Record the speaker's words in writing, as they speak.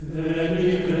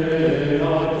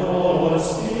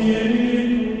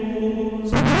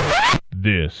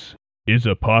This is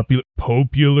a popular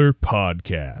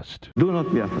podcast. Do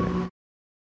not be afraid.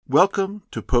 Welcome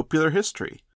to Popular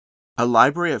History, a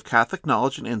library of Catholic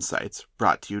knowledge and insights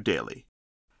brought to you daily.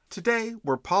 Today,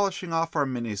 we're polishing off our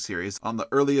mini-series on the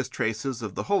earliest traces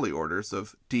of the holy orders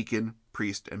of deacon,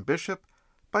 priest, and bishop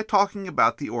by talking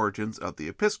about the origins of the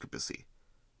episcopacy,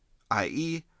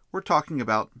 i.e., we're talking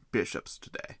about bishops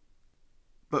today.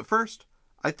 But first,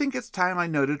 I think it's time I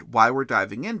noted why we're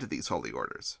diving into these holy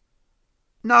orders.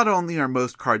 Not only are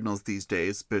most cardinals these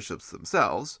days bishops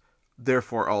themselves,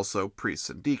 therefore also priests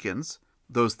and deacons,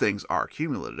 those things are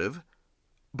cumulative,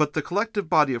 but the collective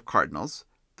body of cardinals,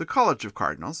 the College of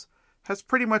Cardinals, has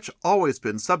pretty much always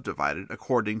been subdivided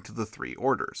according to the three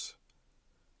orders.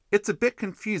 It's a bit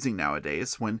confusing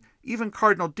nowadays when even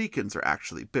cardinal deacons are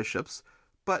actually bishops,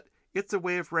 but it's a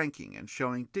way of ranking and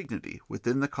showing dignity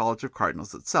within the College of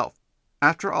Cardinals itself.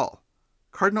 After all,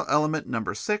 cardinal element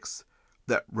number 6,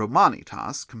 that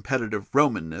Romanitas, competitive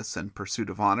Romanness and pursuit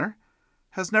of honor,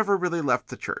 has never really left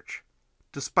the Church,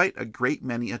 despite a great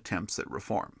many attempts at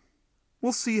reform.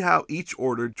 We'll see how each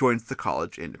order joins the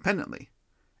college independently,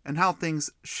 and how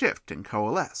things shift and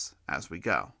coalesce as we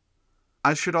go.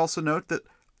 I should also note that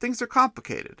things are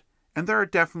complicated, and there are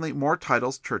definitely more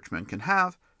titles churchmen can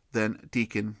have than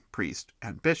deacon, priest,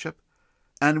 and bishop,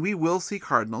 and we will see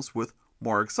cardinals with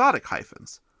more exotic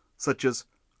hyphens, such as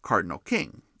Cardinal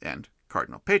King and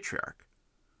Cardinal Patriarch.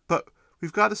 But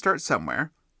we've got to start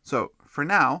somewhere, so for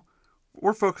now,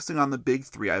 we're focusing on the big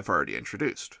three I've already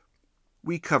introduced.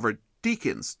 We covered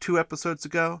deacons 2 episodes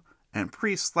ago, and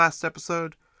priests last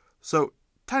episode, so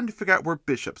time to figure out where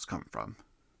bishops come from.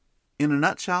 In a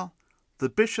nutshell, the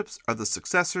bishops are the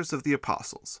successors of the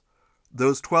apostles,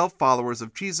 those 12 followers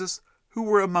of Jesus who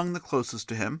were among the closest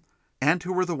to him, and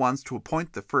who were the ones to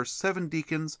appoint the first 7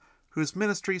 deacons whose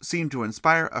ministry seemed to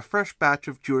inspire a fresh batch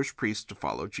of Jewish priests to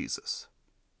follow Jesus.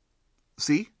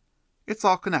 See? It's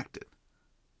all connected.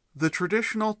 The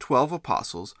traditional 12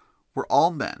 apostles were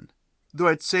all men, though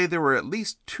I'd say there were at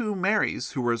least 2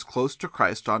 Marys who were as close to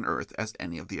Christ on earth as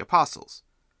any of the apostles.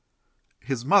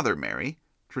 His mother Mary,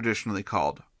 traditionally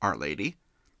called Our Lady,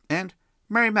 and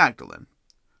Mary Magdalene,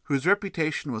 whose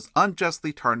reputation was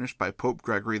unjustly tarnished by Pope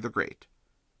Gregory the Great.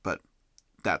 But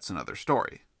that's another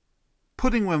story.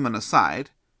 Putting women aside,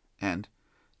 and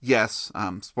yes,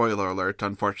 spoiler alert,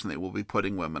 unfortunately we'll be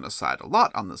putting women aside a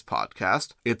lot on this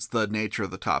podcast. It's the nature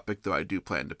of the topic, though I do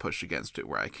plan to push against it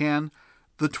where I can.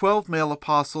 The 12 male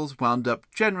apostles wound up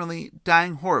generally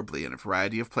dying horribly in a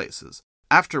variety of places,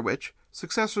 after which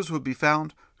successors would be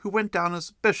found who went down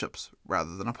as bishops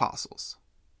rather than apostles.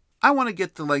 I want to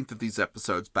get the length of these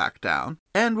episodes back down,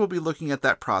 and we'll be looking at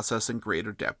that process in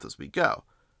greater depth as we go.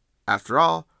 After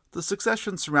all, the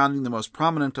succession surrounding the most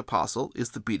prominent apostle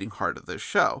is the beating heart of this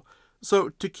show, so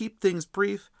to keep things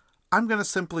brief, I'm going to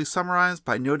simply summarize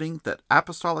by noting that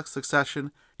apostolic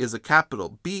succession is a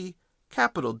capital B,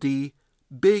 capital D,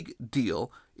 big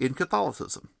deal in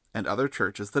Catholicism and other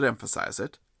churches that emphasize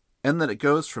it, and that it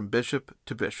goes from bishop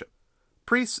to bishop.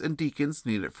 Priests and deacons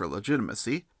need it for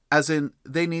legitimacy, as in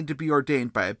they need to be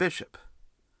ordained by a bishop.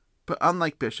 But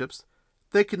unlike bishops,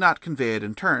 they cannot convey it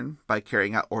in turn by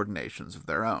carrying out ordinations of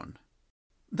their own.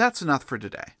 That's enough for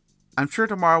today. I'm sure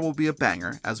tomorrow will be a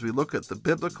banger as we look at the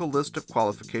biblical list of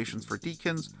qualifications for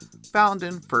deacons found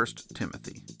in 1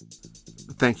 Timothy.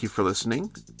 Thank you for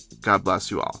listening. God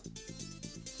bless you all.